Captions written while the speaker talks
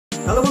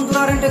Hello বন্ধুরা,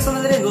 আর take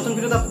চ্যানেলের এই নতুন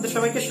ভিডিওতে আপনাদের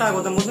সবাইকে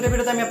স্বাগতম। বন্ধুরা,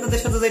 ভিডিওতে আমি আপনাদের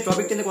সাথে যে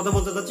টপিকটা নিয়ে কথা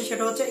বলতে যাচ্ছি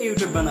সেটা হচ্ছে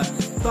ইউটিউব ব্যানার।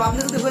 তো আপনি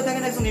যদি হয়ে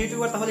থাকেন একজন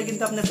ইউটিউবার, তাহলে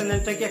কিন্তু আপনার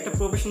চ্যানেলটাকে একটা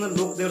প্রফেশনাল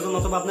লুক দেওয়ার জন্য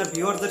অথবা আপনার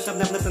ভিউয়ারদের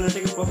সামনে আপনার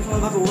চ্যানেলটাকে প্রফেশনাল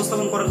ভাবে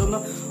উপস্থাপন করার জন্য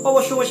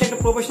অবশ্যই একটা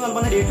প্রফেশনাল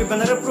মানে ইউটিউব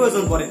ব্যানারের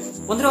প্রয়োজন পড়ে।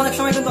 বন্ধুরা, অনেক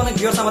সময় কিন্তু অনেক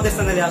ভিউয়ার্স আমাদের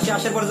চ্যানেলে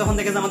আসার পরে যখন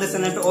দেখে যে আমাদের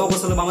চ্যানেলটা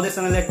অগোছালো বা আমাদের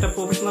চ্যানেলে একটা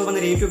প্রফেশনাল মানে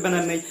ইউটিউব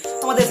ব্যানার নেই,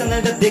 আমাদের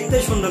চ্যানেলটা দেখতে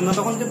সুন্দর না,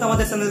 তখন কিন্তু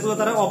আমাদের চ্যানেলগুলো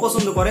তারা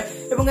অপছন্দ করে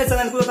এবং এই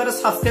চ্যানেলগুলো তারা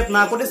সাবস্ক্রাইব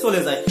না করে চলে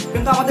যায়।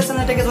 কিন্তু আমাদের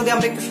চ্যানেলটাকে যদি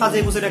আমরা একটু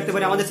সাজিয়ে গুছিয়ে রাখতে পারি,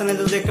 আমাদের চ্যানেলে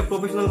যদি একটা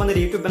প্রফেশনাল মানে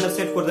ইউটিউব ব্যানার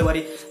সেট করতে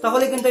পারি,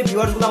 তাহলে কিন্তু এই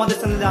ভিউয়ার্স গুলো আমাদের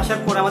চ্যানেলে আসার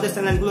পরে আমাদের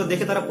চ্যানেলগুলো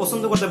দেখে তারা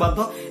পছন্দ করতে বাধ্য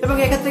এবং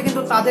এক্ষেত্রে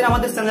কিন্তু তাদের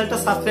আমাদের চ্যানেলটা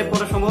সাবস্ক্রাইব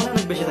করার সম্ভাবনা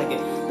অনেক বেশি থাকে।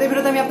 তো এই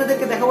ভিডিওতে আমি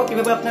আপনাদেরকে দেখাবো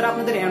কিভাবে আপনারা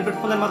আপনাদের অ্যান্ড্রয়েড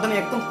ফোনের মাধ্যমে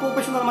একদম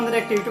প্রফেশনাল মানের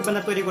একটা ইউটিউব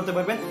ব্যানার তৈরি করতে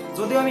পারবেন।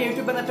 যদিও আমি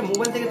ইউটিউব ব্যানারটা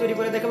মোবাইল থেকে তৈরি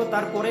করে দেখাবো,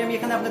 তারপরে আমি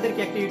এখানে আপনাদেরকে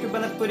একটা ইউটিউব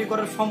ব্যানার তৈরি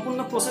করার সম্পূর্ণ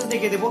প্রসেস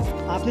দেখিয়ে দেবো।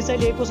 আপনি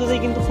চাইলে এই প্রসেসে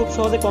কিন্তু খুব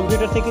সহজে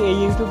কম্পিউটার থেকে এই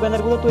ইউটিউব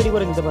ব্যানারগুলো তৈরি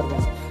করে নিতে পারবেন।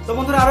 তো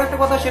বন্ধুরা, আরো একটা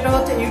কথা, সেটা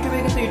হচ্ছে ইউটিউবে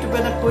কিন্তু ইউটিউব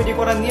ব্যানার তৈরি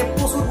করা নিয়ে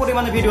প্রচুর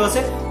পরিমাণে ভিডিও আছে।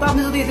 তো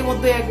আপনি যদি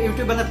ইতিমধ্যে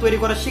ইউটিউব ব্যানার তৈরি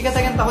করা শিখে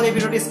থাকেন, তাহলে এই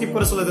ভিডিওটি স্কিপ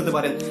করে চলে যেতে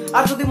পারেন।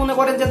 আর যদি মনে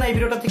করেন যে না, এই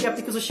ভিডিওটা থেকে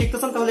আপনি কিছু শিখতে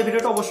চান, তাহলে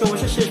ভিডিওটা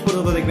অবশ্যই শেষ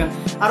পর্যন্ত দেখবেন।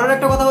 আরো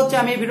একটা কথা হচ্ছে,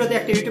 আমি এই ভিডিওতে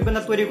একটা ইউটিউব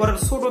ব্যানার তৈরি করার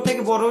ছোট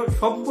থেকে বড়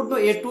সম্পূর্ণ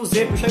A to Z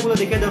বিষয়গুলো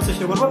দেখিয়ে দেওয়ার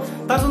চেষ্টা করবো।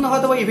 তার জন্য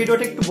হয়তো এই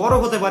ভিডিওটা একটু বড়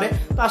হতে পারে,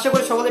 তো আশা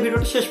করি সকলে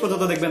ভিডিওটা শেষ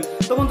পর্যন্ত দেখবেন।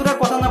 তো বন্ধুরা,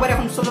 কথা না বাড়িয়ে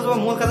এখন চলে যাবো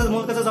মূল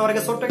কাজে যাওয়ার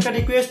আগে ছোট্ট একটা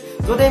রিকোয়েস্ট,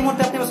 যদি এই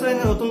মুহূর্তে আপনি আমার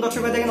চ্যানেলে নতুন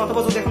দর্শক হয়ে থাকেন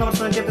অথবা যদি এখন আমার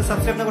চ্যানেলটি আপনি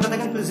সাবস্ক্রাইব না করে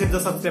থাকেন, please hit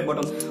the subscribe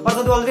button. আর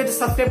যদি অলরেডি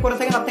সাবস্ক্রাইব করে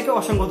থাকেন, আপনাকে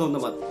অসংখ্য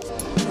ধন্যবাদ।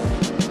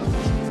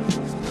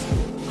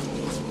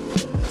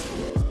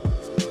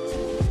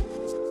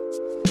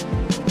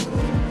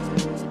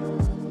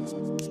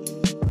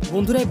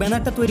 বন্ধুরা, এই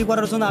ব্যানারটা তৈরি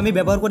করার জন্য আমি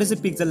ব্যবহার করেছি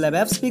pixel lab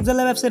apps. Pixel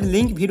lab অ্যাপসের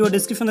লিঙ্ক ভিডিও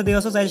ডেসক্রিপশনে দেওয়া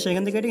আছে, চাইলে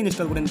সেখান থেকে এটা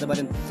ইনস্টল করে নিতে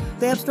পারেন।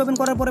 তো অ্যাপসটা ওপেন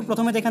করার পরে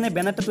প্রথমে এখানে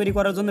ব্যানারটা তৈরি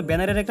করার জন্য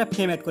ব্যানারের একটা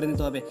ফ্রেম অ্যাড করে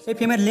নিতে হবে। এই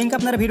ফ্রেমের লিঙ্ক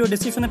আপনারা ভিডিও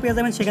ডেসক্রিপশনে পেয়ে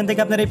যাবেন, সেখান থেকে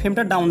আপনারা এই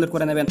ফ্রেমটা ডাউনলোড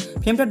করে নেবেন।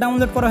 ফ্রেমটা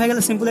ডাউনলোড করা হয়ে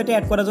গেলে সিম্পল এটা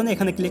অ্যাড করার জন্য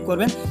এখানে ক্লিক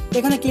করবেন।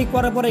 এখানে ক্লিক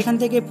করার পরে এখান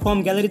থেকে ফ্রম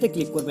গ্যালারিতে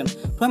ক্লিক করবেন।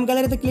 ফ্রম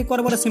গ্যালারিতে ক্লিক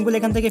করার পরে সিম্পল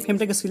এখান থেকে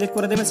ফ্রেমটাকে সিলেক্ট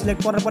করে দেবেন।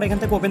 সিলেক্ট করার পরে এখান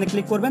থেকে ওপেনে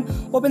ক্লিক করবেন।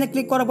 ওপেনে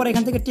ক্লিক করার পরে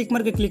এখান থেকে টিক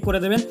মার্কে ক্লিক করে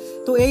দেবেন।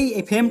 তো এই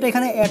ফ্রেমটা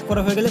এখানে অ্যাড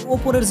করা হয়ে গেলে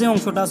উপরের যে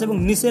অংশটা আছে এবং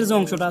নিচের যে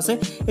অংশটা আছে,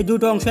 এই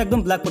দুটো অংশ একদম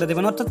ব্ল্যাক করে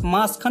দেবেন। অর্থাৎ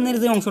মাঝখানের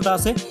যে অংশটা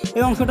আছে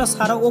এই অংশটা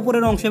সারা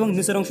উপরের অংশ এবং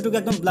নিচের অংশটুকু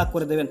একদম ব্ল্যাক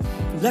করে দেবেন।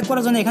 ব্ল্যাক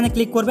করার জন্য এখানে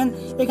ক্লিক করবেন।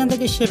 এখান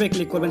থেকে শেপে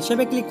ক্লিক করবেন।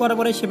 শেপে ক্লিক করার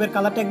পরে শেপের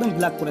কালারটা একদম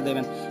ব্ল্যাক করে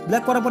দেবেন।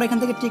 ব্ল্যাক করার পরে এখান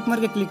থেকে টিক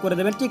মার্কে ক্লিক করে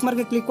দেবেন। টিক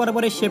মার্কে ক্লিক করার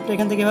পরে শেপটা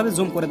এখান থেকে এভাবে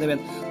জুম করে দেবেন।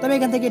 তবে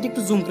এখান থেকে এটি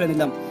একটু জুম করে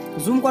নিলাম।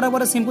 জুম করার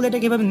পরে সিম্পল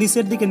এটাকে এভাবে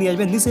নিচের দিকে নিয়ে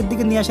আসবেন। নিচের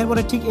দিকে নিয়ে আসার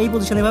পরে ঠিক এই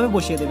পজিশনে এভাবে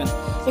বসিয়ে দেবেন।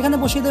 এখানে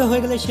বসিয়ে দেওয়া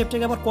হয়ে গেলে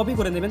শেপটাকে আবার কপি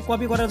করে নেবেন।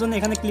 কপি করার জন্য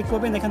এখানে ক্লিক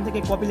করবেন। এখান থেকে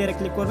কপি লেয়ারে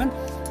ক্লিক করবেন,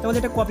 তাহলে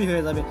এটা কপি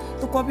হয়ে যাবে।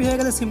 তো কপি হয়ে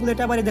গেলে সিম্পল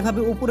এটা আবার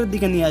এভাবে উপরের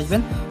দিকে নিয়ে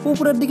আসবেন।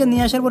 উপরের দিকে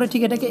নিয়ে আসার পরে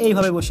ঠিক এটাকে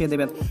এইভাবে বসিয়ে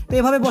দেবেন। তো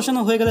এইভাবে বসানো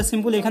হয়ে গেলে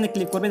সিম্পল এখানে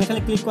ক্লিক করবেন। এখানে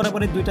ক্লিক করার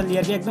পরে দুইটা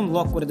লেয়ারকে একদম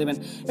লক করে দেবেন।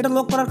 এটা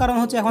লক করার কারণ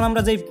হচ্ছে এখন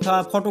আমরা যেই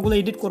ফটোগুলো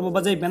এডিট করবো বা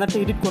যেই ব্যানারটা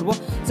এডিট করবো,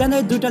 যেন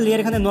এই দুইটা লেয়ার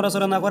এখানে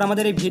নড়াচড়া না করে,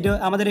 আমাদের এই ভিডিও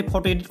আমাদের এই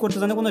ফটো এডিট করতে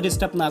যেন কোনো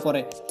ডিস্টার্ব না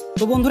করে।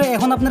 তো বন্ধুরা,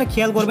 এখন আপনারা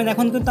খেয়াল করবেন,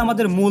 এখন কিন্তু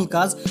আমাদের মূল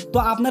কাজ। তো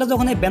আপনারা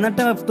যখন এই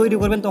ব্যানারটা তৈরি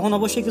করবেন তখন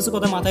অবশ্যই কিছু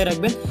কথা মাথায়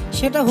রাখবেন।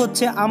 সেটা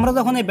হচ্ছে আমরা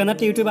যখন এই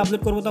ব্যানারটা ইউটিউবে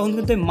আপলোড করবো, তখন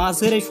কিন্তু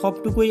মাঝের এই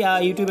সবটুকুই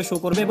ইউটিউবে শো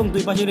করবে এবং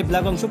দুই পাশের এই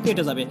ব্ল্যাক অংশ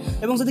কেটে যাবে।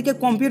 এবং যদি কেউ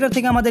কম্পিউটার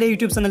থেকে আমাদের এই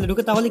ইউটিউব চ্যানেলে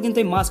ঢুকে, তাহলে কিন্তু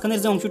এই মাঝখানের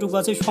যে অংশটুকু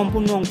আছে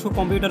সম্পূর্ণ অংশ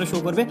কম্পিউটারে শো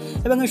করবে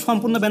এবং এই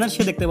সম্পূর্ণ ব্যানার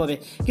সে দেখতে পাবে।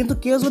 কিন্তু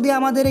কেউ যদি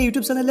আমাদের এই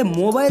ইউটিউব চ্যানেলে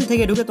মোবাইল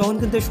থেকে ঢুকে, তখন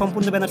কিন্তু এই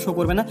সম্পূর্ণ ব্যানার শো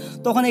করবে না।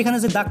 তখন এখানে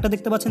যে দাগটা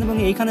দেখতে পাচ্ছেন এবং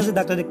এইখানে যে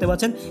দাগটা দেখতে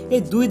পাচ্ছেন,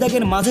 এই দুই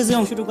দাগের মাঝে যে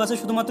অংশটুকু আছে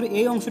শুধুমাত্র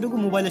এই অংশটুকু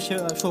মোবাইলে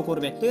শো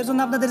করবে। তো এর জন্য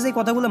আপনাদের যে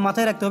কথাগুলো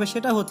মাথায় রাখতে হবে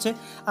সেটা হচ্ছে,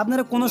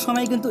 আপনারা কোনো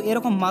সময় কিন্তু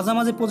এরকম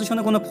মাঝামাঝি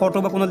পজিশনে কোনো ফটো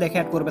বা কোনো লেখা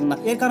অ্যাড করবেন না।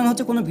 এর কারণ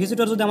হচ্ছে কোনো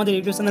ভিজিটর যদি আমাদের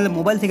ইউটিউব চ্যানেলে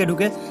মোবাইল থেকে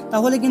ঢুকে,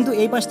 তাহলে কিন্তু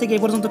এই পাশ থেকে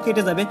এই পর্যন্ত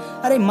কেটে যাবে।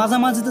 আর এই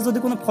মাঝামাঝিতে যদি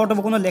কোনো ফটো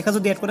বা কোনো লেখা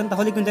যদি অ্যাড করেন,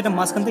 তাহলে কিন্তু এটা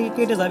মাঝখান থেকে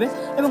কেটে যাবে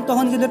এবং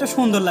তখন কিন্তু এটা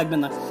সুন্দর লাগবে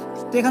না।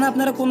 তো এখানে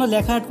আপনারা কোনো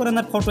লেখা অ্যাড করেন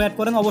আর ফটো অ্যাড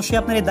করেন, অবশ্যই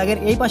আপনার এই দাগের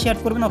এই পাশে অ্যাড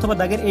করবেন অথবা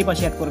দাগের এই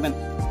পাশে অ্যাড করবেন।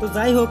 তো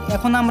যাই হোক,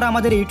 এখন আমরা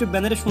আমাদের ইউটিউব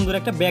ব্যানারে সুন্দর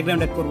একটা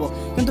ব্যাকগ্রাউন্ড অ্যাড করবো।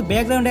 কিন্তু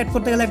ব্যাকগ্রাউন্ড অ্যাড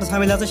করতে গেলে একটা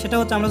ঝামেলা আছে, সেটা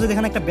হচ্ছে আমরা যদি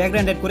এখানে একটা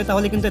ব্যাকগ্রাউন্ড অ্যাড করি,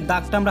 তাহলে কিন্তু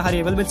দাগটা আমরা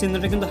হারিয়ে ফেলবো,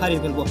 চিহ্নটা কিন্তু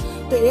হারিয়ে ফেলবো।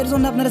 তো এর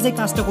জন্য আপনারা যে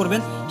কাজটা করবেন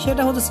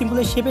সেটা হচ্ছে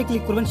সিম্পলি শেপে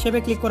ক্লিক করবেন। শেপে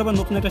ক্লিক করার পর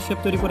নতুন একটা শেপ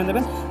তৈরি করে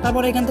নেবেন।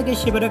 তারপর এখান থেকে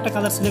শেপের একটা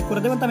কালার সিলেক্ট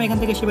করে দেবেন। তো আমি এখান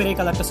থেকে শেপের এই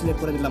কালারটা সিলেক্ট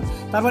করে দিলাম।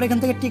 তারপর এখান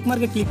থেকে টিক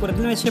মার্কে ক্লিক করে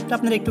দিলাম। এই শেপটা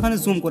আপনারা একটুখানি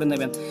জুম করে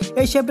নেবেন।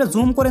 এই শেপটা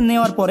জুম করে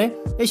নেওয়ার পরে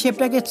এই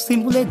শেপটাকে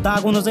সিম্পলি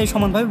দাগ অনুযায়ী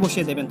সমানভাবে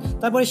বসিয়ে দেবেন।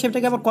 তারপরে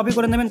শেপটাকে আবার কপি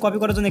করে নেবেন। কপি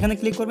করার জন্য এখানে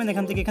ক্লিক করবেন।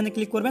 এখান থেকে এখানে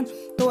ক্লিক করবেন।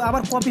 তো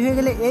আবার কপি হয়ে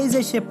গেলে এই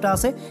যে শেপটা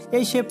আছে,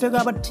 এই শেপটাকে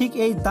আবার ঠিক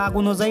এই দাগ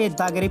অনুযায়ী এই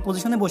দাগের এই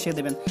পজিশনে বসিয়ে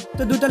দেবেন।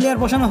 তো দুইটা লেয়ার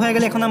বসানো হয়ে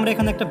গেলে এখন আমরা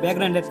এখানে একটা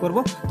ব্যাকগ্রাউন্ড অ্যাড করবো।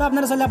 তো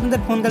আপনারা চাইলে আপনাদের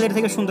ফোন গ্যালারি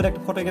থেকে সুন্দর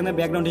একটা ফটো এখানে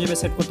ব্যাকগ্রাউন্ড হিসেবে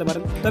সেট করতে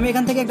পারেন। তো আমি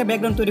এখান থেকে একটা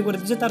ব্যাকগ্রাউন্ড তৈরি করে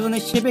দিচ্ছি। তার জন্য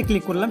শেপে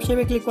ক্লিক করলাম।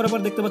 শেপে ক্লিক করার পর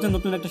দেখতে পাচ্ছেন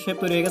নতুন একটা শেপ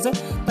তৈরি হয়ে গেছে।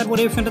 তারপর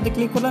এই অপশনটা অপশনটাতে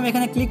ক্লিক করলাম।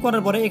 এখানে ক্লিক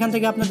করার পরে এখান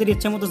থেকে আপনাদের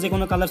ইচ্ছা মতো যে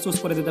কোনো কালার চুজ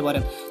করে দিতে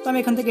পারেন। তো আমি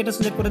এখান থেকে এটা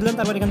সিলেক্ট করে দিলাম,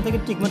 তারপর এখান থেকে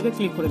টিক মার্কে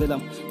ক্লিক করে দিলাম।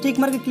 টিক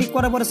মার্কে ক্লিক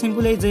করার পরে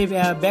সিম্পল এই যে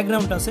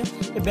ব্যাকগ্রাউন্ড আছে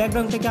এই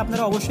ব্যাকগ্রাউন্ডটাকে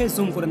আপনারা অবশ্যই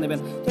জুম করে নেবেন।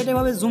 তো এটা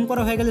এভাবে জুম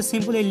করা হয়ে গেলে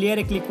সিম্পল এই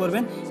লেয়ারে ক্লিক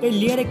করবেন। এই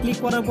লেয়ারে ক্লিক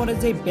করার পরে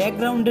যে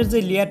ব্যাকগ্রাউন্ডের যে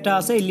লেয়ারটা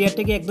আছে এই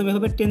লেয়ারটাকে একদম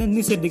এভাবে টেনে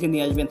নিচের দিকে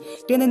নিয়ে আসবেন।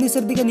 টেনে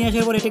নিচের দিকে নিয়ে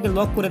আসার পরে এটাকে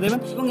লক করে দেবেন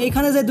এবং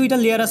এখানে যে দুইটা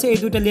লেয়ার আছে এই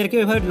দুইটা লেয়ারকে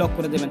এভাবে লক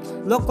করে দেবেন।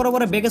 লক করার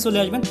পরে ব্যাকে চলে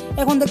আসবেন।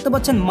 এখন দেখতে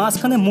পাচ্ছেন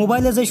মাঝখানে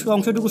মোবাইলে যে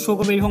অংশটুকু শো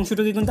করবে এই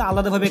অংশটুকু কিন্তু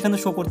আলাদাভাবে এখানে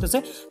শো করতেছে।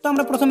 তো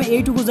আমরা প্রথমে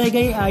এইটুকু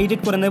জায়গায়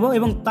এডিট করে নেব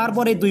এবং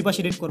তারপরে এই দুই পাশে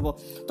এডিট করব।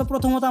 তো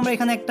প্রথমত আমরা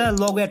এখানে একটা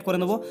লগো অ্যাড করে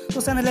নেব। তো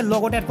চ্যানেলের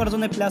লগোটা অ্যাড করার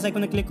জন্য প্লাস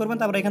আইকনে ক্লিক করবেন,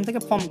 তারপর এখান থেকে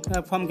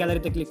ফর্ম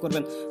গ্যালারিতে ক্লিক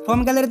করবেন।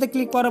 ফর্ম গ্যালারিতে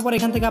ক্লিক করার পর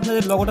এখান থেকে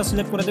আপনাদের লগোটা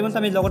সিলেক্ট করে দেবেন। তো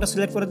আমি লগোটা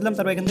সিলেক্ট করে দিলাম,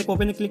 তারপর এখান থেকে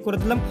ওপেনে ক্লিক করে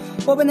দিলাম।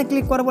 ওপেনে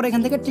ক্লিক করার পর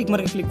এখান থেকে টিক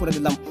মার্কে ক্লিক করে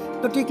দিলাম।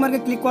 তো টিক মার্কে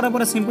ক্লিক করার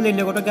পরে সিম্পল এই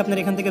লগোটাকে আপনারা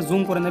এখান থেকে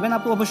জুম করে নেবেন।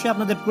 আপনি অবশ্যই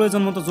আপনাদের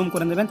প্রয়োজন মতো জুম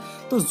করে নেবেন।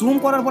 তো জুম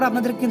করার পর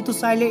আপনাদের কিন্তু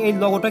চাইলে এই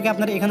লগোটাকে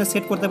আপনারা এখানে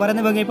সেট করতে পারেন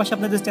এবং এই পাশে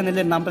আপনাদের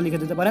চ্যানেলের নামটা লিখে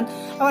দিতে পারেন।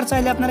 আবার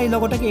চাইলে আপনারা এই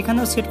লগোটাকে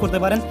এখানেও সেট করতে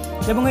পারেন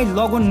এবং এই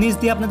লগোর নিচ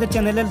দিয়ে আপনাদের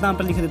চ্যানেলের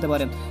নামটা লিখে দিতে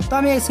পারেন। তো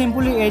আমি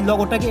সিম্পলি এই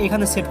লগোটাকে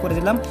এখানে সেট করে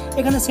দিলাম।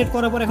 এখানে সেট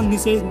করার পর এখন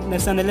নিচে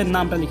চ্যানেলের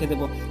নামটা লিখে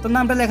দেবো। তো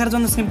নামটা লেখার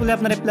জন্য সিম্পলি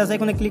আপনারা প্লাস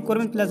আইকনে ক্লিক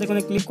করবেন। প্লাস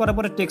আইকনে ক্লিক করার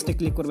পরে টেক্সটে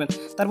ক্লিক করবেন,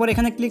 তারপর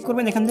এখানে ক্লিক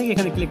করবেন, এখান থেকে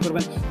এখানে ক্লিক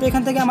করবেন। তো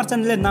এখান থেকে আমার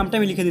চ্যানেলের নামটা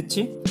আমি লিখে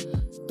দিচ্ছি।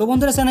 তো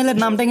বন্ধুরা চ্যানেলের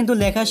নামটা কিন্তু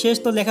লেখা শেষ।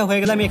 তো লেখা হয়ে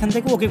গেলে আমি এখান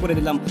থেকে ওকে করে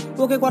দিলাম।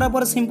 ওকে করার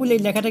পরে সিম্পল এই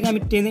লেখাটাকে আমি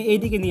টেনে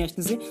এইদিকে নিয়ে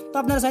আসতেছি। তো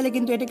আপনারা চাইলে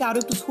কিন্তু এটাকে আরও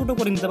একটু ছোটো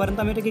করে নিতে পারেন।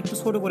 তো আমি এটাকে একটু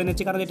ছোটো করে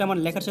নিচ্ছি কারণ এটা আমার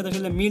লেখার সাথে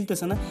আসলে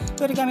মিলতেছে না। তো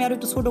এটাকে আমি আরও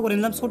একটু ছোটো করে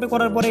নিলাম। ছোটো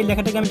করার পরে এই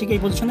লেখাটাকে আমি ঠিক এই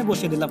পজিশনে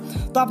বসিয়ে দিলাম।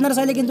 তো আপনারা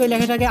চাইলে কিন্তু এই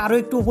লেখাটাকে আরও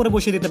একটু উপরে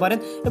বসিয়ে দিতে পারেন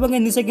এবং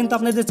এর নিচে কিন্তু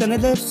আপনাদের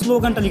চ্যানেলের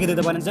স্লোগানটা লিখে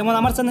দিতে পারেন। যেমন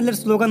আমার চ্যানেলের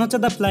স্লোগান হচ্ছে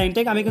দ্য ফ্লাইং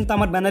টেক। আমি কিন্তু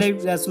আমার ব্যানারে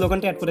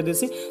স্লোগানটা অ্যাড করে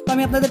দিয়েছি। তো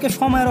আমি আপনাদেরকে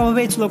সময়ের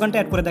অভাবে এই স্লোগানটা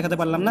অ্যাড করে দেখাতে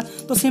পারলাম না।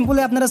 তো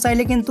সিম্পলি আপনারা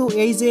চাইলে কিন্তু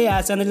এই যে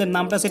চ্যানেলের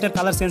নামটা সেটার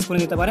কালার চেঞ্জ করে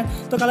নিতে পারেন।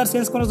 তো কালার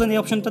চেঞ্জ করার জন্য এই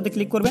অপশনটাতে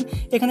ক্লিক করবেন।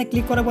 এখানে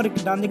ক্লিক করার পর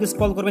একটু ডান দিকে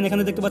স্ক্রল করবেন।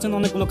 এখানে দেখতে পাচ্ছেন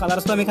অনেকগুলো কালার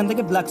আছে। তো আমি এখান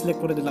থেকে ব্ল্যাক সিলেক্ট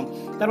করে দিলাম,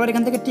 তারপর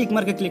এখান থেকে টিক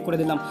মার্কে ক্লিক করে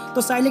দিলাম। তো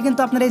চাইলে কিন্তু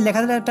আপনারা এই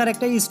লেখাটার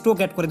একটা স্ট্রোক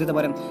অ্যাড করে দিতে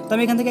পারেন। তো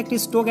আমি এখান থেকে একটি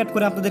স্ট্রোক অ্যাড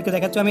করে আপনাদেরকে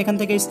দেখাচ্ছি। আমি এখান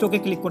থেকে স্ট্রোকে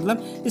ক্লিক করলাম।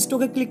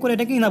 স্ট্রোকে ক্লিক করে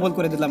এটাকে ইনাবল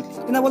করে দিলাম।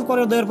 ইনাবল করে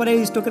দেওয়ার পরে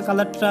এই স্ট্রোকের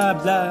কালারটা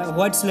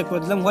হোয়াইট সিলেক্ট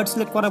করে দিলাম। হোয়াইট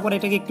সিলেক্ট করার পরে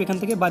এটাকে একটু এখান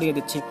থেকে বাড়িয়ে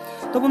দিচ্ছি।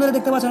 তো বন্ধুরা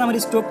দেখতে পাচ্ছেন আমার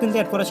স্ট্রোক কিন্তু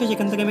অ্যাড করা শেষ।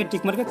 এখান থেকে আমি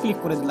টিক মার্কে ক্লিক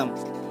করে দিলাম।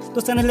 তো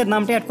চ্যানেলের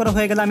নামটা অ্যাড করা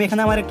হয়ে গেলে আমি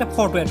এখানে আমার একটা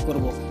ফটো অ্যাড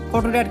করব।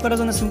 ফটোটা অ্যাড করার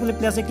জন্য সিম্পলি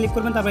প্লাসে ক্লিক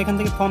করবেন, তারপর এখান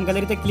থেকে ফর্ম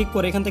গ্যালারিতে ক্লিক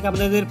করে এখান থেকে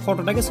আপনাদের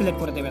ফটোটাকে সিলেক্ট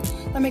করে দেবেন।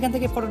 আমি এখান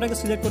থেকে ফটোটাকে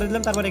সিলেক্ট করে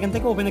দিলাম, তারপর এখান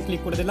থেকে ওপেনে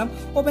ক্লিক করে দিলাম।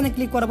 ওপেনে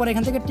ক্লিক করার পর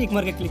এখান থেকে টিক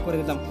মার্কে ক্লিক করে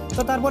দিলাম।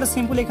 তো তারপরে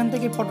সিম্পলি এখান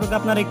থেকে ফটোটা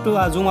আপনারা একটু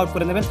জুম আউট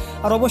করে নেবেন।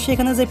 আর অবশ্যই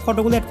এখানে যে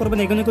ফটোগুলো অ্যাড করবেন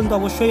এখানে কিন্তু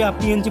অবশ্যই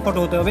পিএনজি ফটো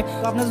হতে হবে।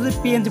 তো আপনারা যদি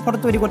পিএনজি ফটো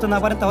তৈরি করতে না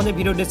পারেন তাহলে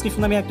ভিডিও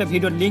ডেসক্রিপশনে আমি একটা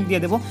ভিডিওর লিঙ্ক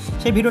দিয়ে দেবো।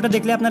 সেই ভিডিওটা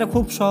দেখলে আপনারা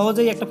খুব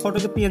সহজেই একটা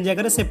ফটোকে পিএনজি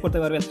আকারে সেভ করতে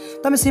পারবেন।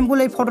 তো আমি সিম্পল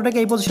এই ফটোটাকে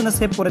এই পজিশনে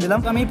সেভ করে দিলাম।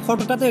 আমি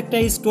ফটোটাতে একটা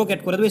স্ট্রোক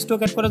অ্যাড করে দেবো। স্ট্রোক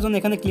অ্যাড করার জন্য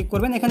এখানে ক্লিক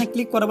করবেন। এখানে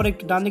ক্লিক করার পর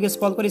একটু ডান দিকে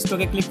স্ক্রল করে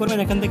স্ট্রোকে ক্লিক করবেন।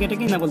 এখান থেকে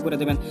এটাকে ইনাবল করে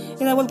দেবেন।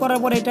 ইনাবল করার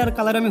পর এটার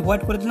কালার আমি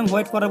হোয়াইট করে দিলাম।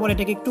 হোয়াইট করার পর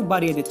এটাকে একটু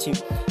বাড়িয়ে দিচ্ছি।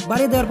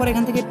 বাড়িয়ে দেওয়ার পর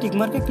এখান থেকে টিক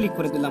মার্কে ক্লিক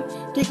করে দিলাম।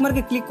 টিক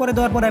মার্কে ক্লিক করে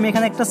দেওয়ার পর আমি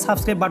এখানে একটা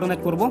সাবস্ক্রাইব বাটন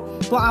অ্যাড করব।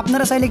 তো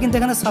আপনারা চাইলে কিন্তু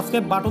এখানে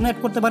সাবস্ক্রাইব বাটন অ্যাড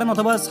করতে পারেন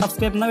অথবা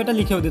সাবস্ক্রাইব নাও এটা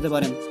লিখেও দিতে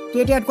পারেন। তো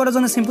এটা অ্যাড করার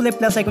জন্য সিম্পলি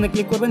প্লাস আইকনে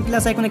ক্লিক করবেন।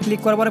 প্লাস আইকনে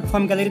ক্লিক করার পরে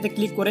ফর্ম গ্যালারিতে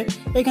ক্লিক করে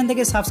এখান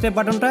থেকে সাবস্ক্রাইব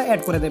বাটনটা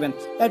অ্যাড করে দেবেন।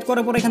 অ্যাড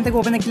করার পর এখান থেকে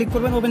ওপেনে ক্লিক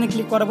করবেন। ওপেনে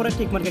ক্লিক করার পরে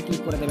টিক মার্কে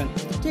ক্লিক করে দেবেন।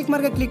 টিক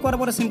মার্কে ক্লিক করার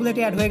পরে সিম্পলি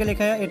এটা অ্যাড হয়ে গেলে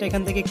এটা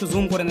এখান থেকে একটু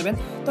জুম করে নেবেন।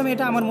 তো আমি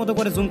এটা আমার মতো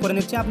করে জুম করে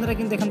নিচ্ছি। আপনারা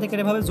কিন্তু এখান থেকে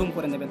এভাবে জুম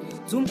করে নেবেন।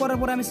 জুম করার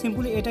পরে আমি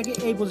সিম্পলি এটাকে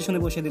এই পজিশনে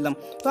বসিয়ে দিলাম।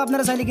 তো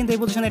আপনারা চাইলে কিন্তু এই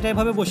পজিশনে এটা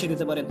এভাবে বসিয়ে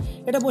দিতে পারেন।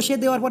 এটা বসিয়ে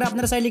দেওয়ার পরে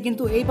আপনারা চাইলে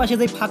কিন্তু এই পাশে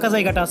যে ফাঁকা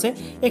জায়গাটা আছে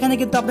এখানে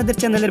কিন্তু আপনাদের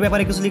চ্যানেলের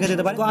ব্যাপারে কিছু লিখে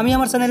দিতে পারেন। তো আমি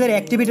আমার চ্যানেলের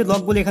অ্যাক্টিভিটি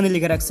লগগুলো এখানে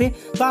লিখে রাখছি।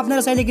 তো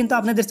আপনারা চাইলে কিন্তু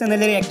আপনাদের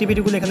চ্যানেলের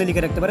অ্যাক্টিভিটিগুলো এখানে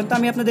লিখে রাখতে পারেন। তো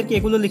আমি আপনাদেরকে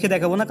এগুলো লিখে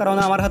দেখাবো না কারণ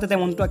আমার হাতে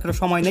তেমন একটা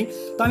সময় নেই।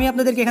 তো আমি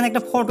আপনাদেরকে এখানে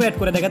একটা ফটো অ্যাড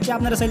করে দেখাচ্ছি।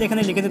 আপনারা চাইলে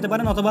এখানে লিখে দিতে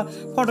পারেন অথবা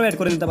ফটো অ্যাড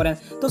করে নিতে পারেন।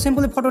 তো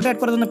সিম্পলি ফটোটা অ্যাড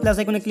করার জন্য প্লাস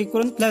আইকনে ক্লিক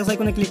করুন। প্লাস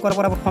আইকনে ক্লিক করার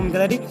পর আবার ফর্ম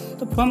গ্যালারি।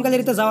 তো ফর্ম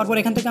গ্যালারিতে যাওয়ার পর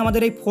এখান থেকে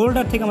আমাদের এই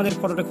ফোল্ডার থেকে আমাদের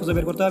ফটোটা খুঁজে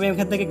বের করতে হবে।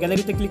 এখান থেকে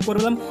গ্যালারিতে ক্লিক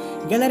করলাম।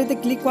 গ্যালারিতে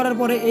ক্লিক করার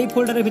পরে এই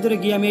ফোল্ডারের ভিতরে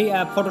গিয়ে আমি এই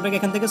ফটোটাকে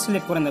এখান থেকে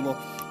সিলেক্ট করে নেব।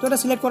 তো এটা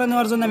সিলেক্ট করে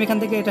নেওয়ার জন্য আমি এখান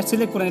থেকে এটা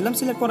সিলেক্ট করে নিলাম।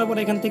 সিলেক্ট করার পরে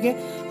এখান থেকে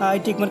এই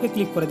টিক মার্কে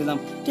ক্লিক করে দিলাম।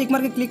 টিক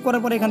মার্কে ক্লিক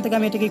করার পরে এখান থেকে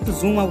আমি এটাকে একটু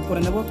জুম আউট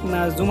করে নেব।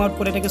 জুম আউট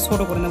করে এটাকে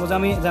ছোটো করে নেব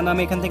যেন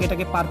আমি এখান থেকে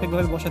এটাকে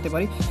পারফেক্টভাবে বসাতে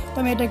পারি। তো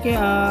আমি এটাকে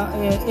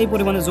এই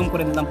পরিমাণে জুম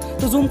করে দিলাম।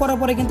 তো জুম করার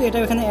পরে কিন্তু এটা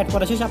এখানে অ্যাড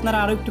করা শেষ। আপনারা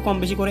আরও একটু কম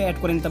বেশি করে অ্যাড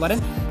করে নিতে পারেন।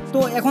 তো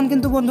এখন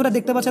কিন্তু বন্ধুরা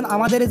দেখতে পাচ্ছেন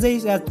আমাদের যেই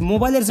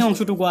মোবাইলের যে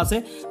অংশটুকু আছে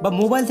বা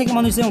মোবাইল থেকে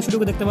মানুষ যে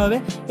অংশটুকু দেখতে পাবে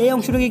এই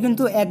অংশটুকু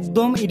কিন্তু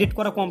একদম এডিট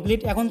করা কমপ্লিট।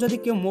 এখন যদি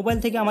কেউ মোবাইল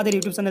থেকে আমাদের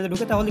ইউটিউব চ্যানেলে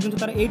ঢুকে তাহলে কিন্তু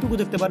তারা এইটুকু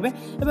দেখতে পারবে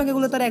এবং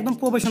এগুলো তারা একদম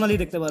প্রফেশনালি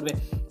দেখতে পারবে।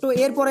 তো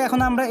এরপরে এখন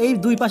আমরা এই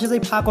দুই পাশে যে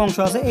ফাঁক অংশ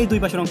আছে এই দুই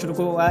পাশের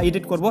অংশটুকু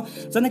এডিট করবো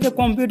যেন কেউ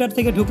কম্পিউটার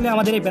থেকে ঢুকলে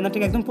আমাদের এই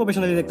ব্যানারটাকে একদম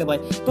প্রফেশনালি দেখতে পায়।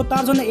 তো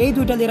তার জন্য এই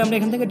দুইটা লেয়ার আমরা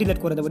এখান থেকে ডিলিট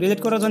করে দেবো। ডিলিট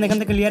করার জন্য এখান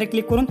থেকে লেয়ারে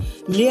ক্লিক করুন।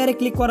 লেয়ারে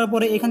ক্লিক করার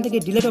পরে এখান থেকে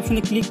ডিলিট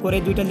অপশনে ক্লিক করে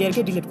দুইটা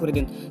লেয়ারকে ডিলিট করে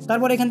দিন।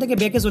 তারপর এখান থেকে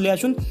ব্যাকে চলে চলে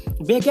আসুন।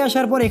 ব্যাকে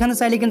আসার পর এখানে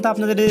চাইলে কিন্তু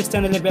আপনাদের এই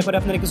চ্যানেলের ব্যাপারে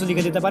আপনারা কিছু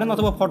লিখে দিতে পারেন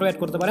অথবা ফটো অ্যাড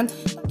করতে পারেন।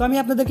 তো আমি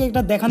আপনাদেরকে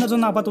এটা দেখানোর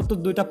জন্য আপাতত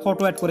দুইটা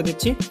ফটো অ্যাড করে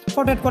দিচ্ছি।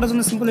 ফটো অ্যাড করার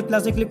জন্য সিম্পলি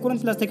প্লাসে ক্লিক করুন,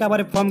 প্লাস থেকে আবার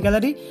ফর্ম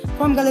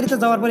গ্যালারিতে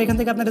যাওয়ার পর এখান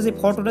থেকে আপনারা যে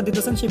ফটোটা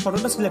দিতেছেন সেই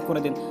ফটোটা সিলেক্ট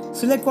করে দিন।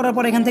 সিলেক্ট করার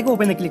পর এখান থেকে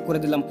ওপেনে ক্লিক করে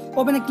দিলাম।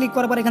 ওপেনে ক্লিক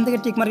করার পর এখান থেকে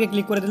টিক মার্কে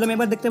ক্লিক করে দিলাম।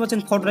 এবার দেখতে পাচ্ছেন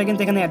ফটোটা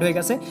কিন্তু এখানে অ্যাড হয়ে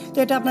গেছে। তো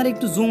এটা আপনারা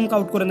একটু জুম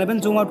আউট করে নেবেন,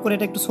 জুম আউট করে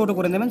এটা একটু ছোট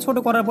করে নেবেন। ছোট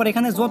করার পর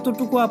এখানে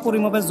যতটুকু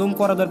পরিমাপে জুম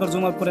করা দরকার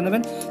জুম আউট করে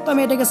নেবেন। তো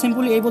আমি এটাকে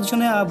সিম্পলি এই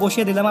পজিশনে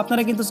বসিয়ে দিলাম।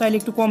 আপনারা কিন্তু চাইলে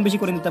একটু কম বেশি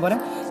করে নিতে পারেন।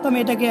 তো আমি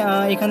এটাকে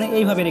এখানে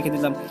এইভাবে রেখে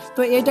দিলাম।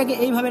 তো এইটাকে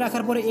এইভাবে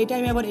রাখার পরে এটা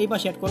আমি আবার এই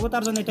পাশে অ্যাড করবো।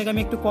 তার জন্য এটাকে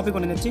আমি একটু কপি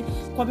করে নিচ্ছি।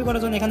 কপি করার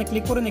জন্য এখানে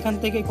ক্লিক করুন, এখান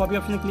থেকে কপি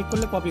অপশনে ক্লিক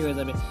করলে কপি হয়ে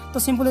যাবে। তো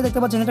সিম্পলি দেখতে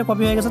পাচ্ছেন এটা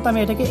কপি হয়ে গেছে। তো আমি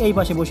এটাকে এই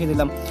পাশে বসিয়ে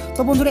দিলাম।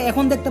 তো বন্ধুরা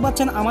এখন দেখতে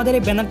পাচ্ছেন আমাদের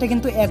এই ব্যানারটা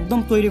কিন্তু একদম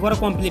তৈরি করা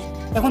কমপ্লিট।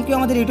 এখন কেউ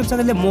আমাদের ইউটিউব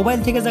চ্যানেলে মোবাইল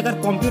থেকে যাক আর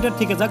কম্পিউটার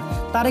থেকে যাক,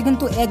 তারা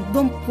কিন্তু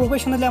একদম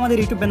প্রফেশনালি আমাদের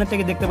ইউটিউব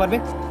ব্যানারটাকে দেখতে পারবে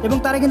এবং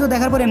তারা কিন্তু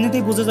দেখার পর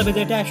এমনিতেই বুঝে যাবে যে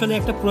এটা আসলে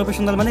একটা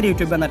প্রফেশনাল মানে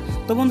ইউটিউব ব্যানার।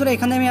 তো বন্ধুরা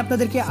এখানে আমি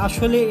আপনাদেরকে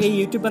আসলে এই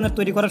ইউটিউব ব্যানার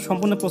তৈরি করার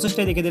সম্পূর্ণ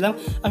প্রসেসটাই দেখে দিলাম।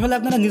 আসলে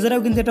আপনারা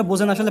নিজেরাও কিন্তু এটা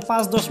বোঝেন আসলে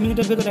 5-10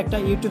 মিনিটের ভিতরে একটা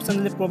ইউটিউব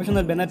চ্যানেলের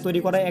প্রফেশনাল ব্যানার তৈরি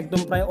করা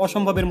একদম প্রায়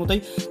অসম্ভবের মতোই।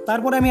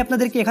 তারপরে আমি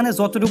আপনাদেরকে এখানে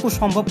যতটুকু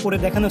সম্ভব করে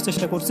দেখানোর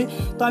চেষ্টা করছি।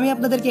 তো আমি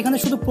আপনাদেরকে এখানে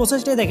শুধু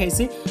প্রসেসটাই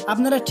দেখাইছি।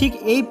 আপনারা ঠিক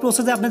এই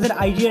প্রসেসে আপনাদের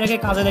আইডিয়াটাকে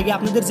কাজে লাগিয়ে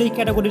আপনাদের যেই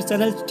ক্যাটাগরির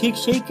চ্যানেল ঠিক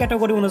সেই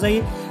ক্যাটাগরি অনুযায়ী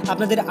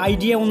আপনাদের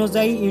আইডিয়া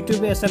অনুযায়ী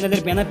ইউটিউব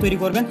চ্যানেলের ব্যানার তৈরি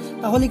করবেন।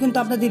 তাহলে কিন্তু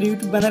আপনাদের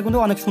ইউটিউব ব্যানার কিন্তু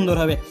অনেক সুন্দর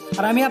হবে।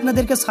 আর আমি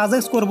আপনাদেরকে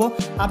সাজেস্ট করব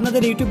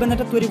আপনাদের ইউটিউব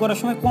ব্যানারটা তৈরি করার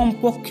সময় কম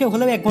পক্ষে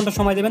হলেও 1 ঘন্টা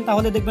সময় দেবেন।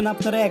 তাহলে দেখবেন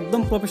আপনারা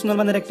একদম প্রফেশনাল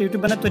মানের একটা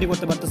ইউটিউব ব্যানার তৈরি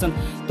করতে পারতেছেন।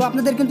 তো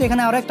আপনাদের কিন্তু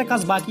এখানে আরও একটা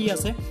কাজ বাকি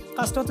আছে।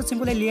 কাজটা হচ্ছে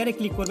সিম্পলি লেয়ারে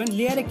ক্লিক করবেন।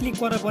 লেয়ারে ক্লিক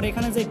করার পরে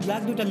এখানে যে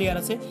ব্ল্যাক দুইটা লেয়ার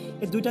আছে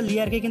এই দুইটা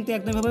লেয়ারকে কিন্তু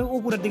একদমভাবে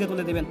উপরের দিকে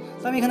তুলে দেবেন।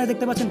 তো আমি এখানে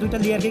দেখতে পাচ্ছেন দুইটা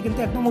লেয়ারকে কিন্তু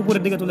একদম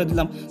উপরের দিকে তুলে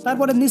দিলাম।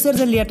 তারপরে নিচের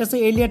যে লেয়ারটা আছে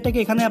এই লেয়ারটাকে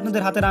এখানে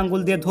আপনাদের হাতের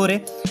আঙ্গুল দিয়ে ধরে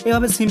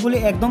এভাবে সিম্পলি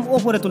একদম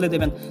উপরে তুলে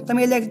দেবেন। তো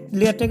আমি এই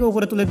লেয়ারটাকে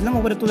উপরে তুলে দিলাম।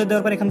 উপরে তুলে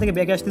দেওয়ার পর এখান থেকে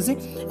ব্যাকে আসতেছি।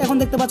 এখন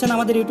দেখতে পাচ্ছেন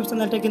আমাদের ইউটিউব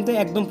চ্যানেলটা কিন্তু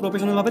একদম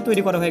প্রফেশনালভাবে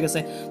তৈরি করা হয়ে গেছে।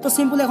 তো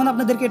সিম্পলি এখন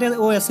আপনাদেরকে এটা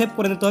সেভ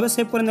করে নিতে হবে।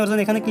 সেভ করে নেওয়ার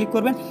জন্য এখানে ক্লিক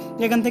করবেন,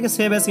 এখান থেকে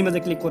সেভ অ্যাজ ইমেজে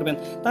ক্লিক করবেন।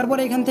 তারপরে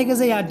এখান থেকে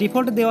যে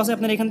ডিফল্ট দেওয়া আছে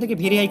আপনারা এখান থেকে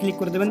ভেরিফাই ক্লিক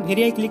করে দেবেন।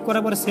 ভেরিফাই ক্লিক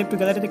করার পরে সেভ টু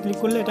গ্যালারিতে ক্লিক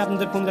করলে এটা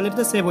আপনাদের ফোন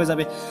গ্যালারিতে সেভ হয়ে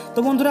যাবে। তো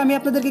বন্ধুরা আমি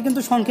আপনাদেরকে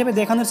কিন্তু সংক্ষেপে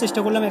দেখানোর চেষ্টা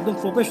করলাম একদম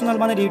প্রফেশনাল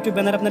মানের ইউটিউব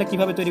ব্যানার আপনারা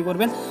কীভাবে তৈরি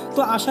করবেন।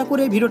 তো আশা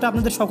করি এই ভিডিওটা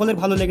আপনাদের সকলের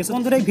ভালো লেগেছে।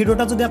 বন্ধুরা এই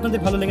ভিডিওটা যদি আপনাদের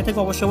ভালো লেগে থাকে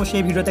অবশ্যই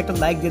এই ভিডিওতে একটা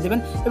লাইক দিয়ে দেবেন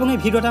এবং এই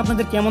ভিডিওটা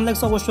আপনাদের কেমন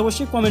লাগছে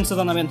অবশ্যই কমেন্টসে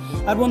জানাবেন।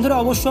 আর বন্ধুরা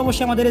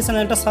অবশ্যই আমাদের এই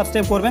চ্যানেলটা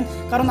সাবস্ক্রাইব করবেন,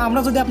 কারণ আমরা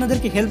যদি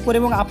আপনাদেরকে হেল্প করি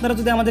এবং আপনারা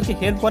যদি আমাদেরকে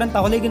হেল্প করেন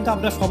তাহলেই কিন্তু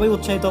আমরা সবাই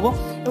উৎসাহিত হব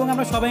এবং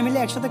আমরা সবাই মিলে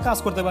একসাথে কাজ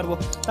করতে পারবো।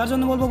 তার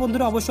জন্য বলবো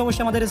বন্ধুরা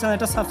অবশ্যই আমাদের এই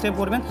চ্যানেলটা সাবস্ক্রাইব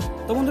করবেন।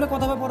 তো বন্ধুরা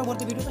কথা হবে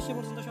পরবর্তী ভিডিওতে, সে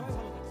পর্যন্ত সবাই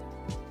ভালো।